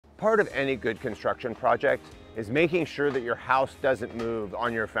Part of any good construction project is making sure that your house doesn't move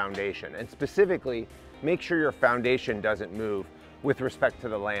on your foundation, and specifically, make sure your foundation doesn't move with respect to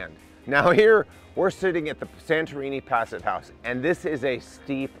the land. Now here, we're sitting at the Santorini Passive House, and this is a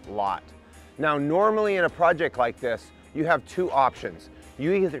steep lot. Now normally in a project like this, you have two options.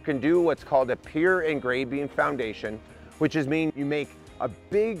 You either can do what's called a pier and grade beam foundation, which is mean you make a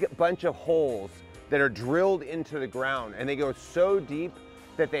big bunch of holes that are drilled into the ground, and they go so deep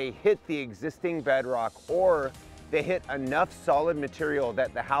that they hit the existing bedrock, or they hit enough solid material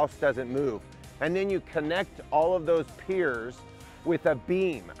that the house doesn't move. And then you connect all of those piers with a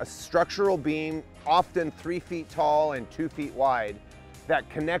beam, a structural beam, often 3 feet tall and 2 feet wide, that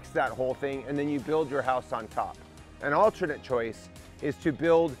connects that whole thing, and then you build your house on top. An alternate choice is to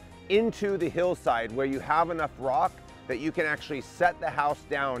build into the hillside where you have enough rock that you can actually set the house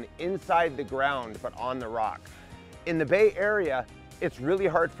down inside the ground but on the rock. In the Bay Area, it's really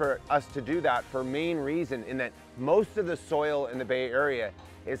hard for us to do that for main reason in that most of the soil in the Bay Area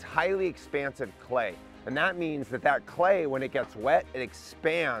is highly expansive clay. And that means that that clay, when it gets wet, it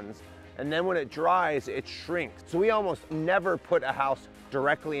expands, and then when it dries, it shrinks. So we almost never put a house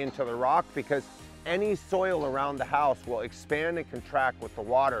directly into the rock because any soil around the house will expand and contract with the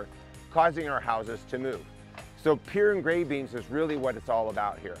water, causing our houses to move. So pier and grade beams is really what it's all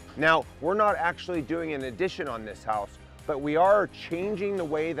about here. Now, we're not actually doing an addition on this house, but we are changing the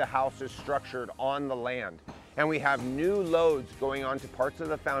way the house is structured on the land. And we have new loads going onto parts of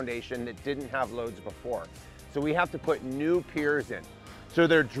the foundation that didn't have loads before. So we have to put new piers in. So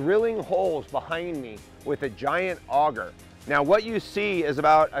they're drilling holes behind me with a giant auger. Now what you see is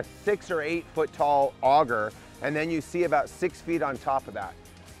about a 6 or 8 foot tall auger, and then you see about 6 feet on top of that.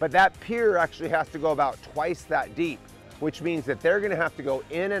 But that pier actually has to go about twice that deep, which means that they're gonna have to go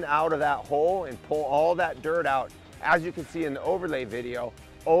in and out of that hole and pull all that dirt out, as you can see in the overlay video,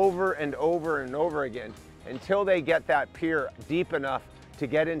 over and over and over again, until they get that pier deep enough to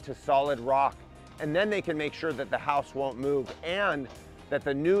get into solid rock. And then they can make sure that the house won't move and that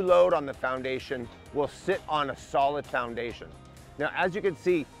the new load on the foundation will sit on a solid foundation. Now, as you can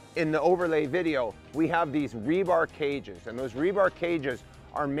see in the overlay video, we have these rebar cages, and those rebar cages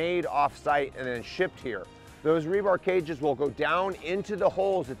are made off-site and then shipped here. Those rebar cages will go down into the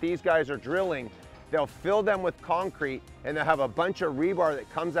holes that these guys are drilling. They'll fill them with concrete, and they'll have a bunch of rebar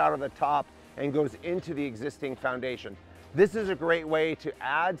that comes out of the top and goes into the existing foundation. This is a great way to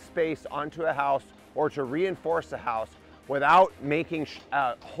add space onto a house or to reinforce a house without making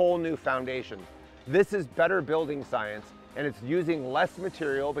a whole new foundation. This is better building science, and it's using less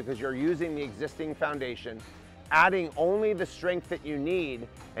material because you're using the existing foundation, adding only the strength that you need,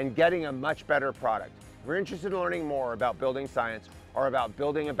 and getting a much better product. If you're interested in learning more about building science or about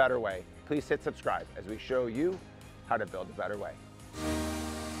building a better way, please hit subscribe as we show you how to build a better way.